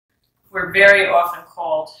We're very often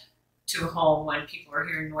called to a home when people are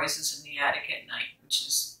hearing noises in the attic at night, which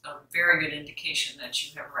is a very good indication that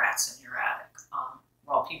you have rats in your attic.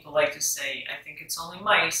 While people like to say, I think it's only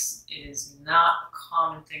mice, it is not a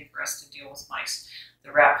common thing for us to deal with mice.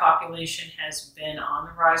 The rat population has been on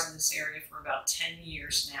the rise in this area for about 10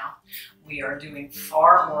 years now. We are doing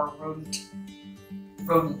far more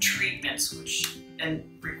rodent treatments, which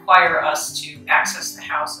require us to access the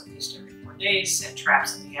house at least every 4 days, set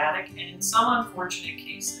traps in the attic, and in some unfortunate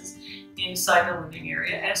cases, inside the living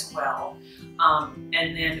area as well, and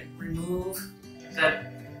then remove the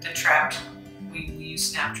trapped. We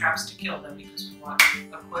use snap traps to kill them because we want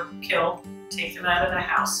a quick kill, take them out of the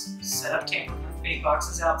house, set up tamper-proof bait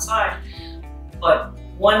boxes outside. But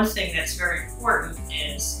one thing that's very important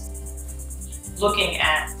is looking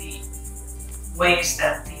at the ways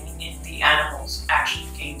that the animals actually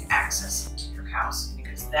gained access into your house,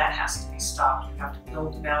 because that has to be stopped. You have to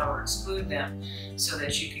build them out or exclude them so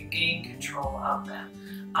that you can gain control of them.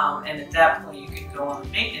 And at that point, you can go on a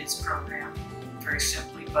maintenance program very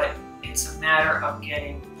simply, but it's a matter of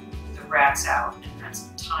getting the rats out, and that's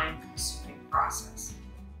a time-consuming process.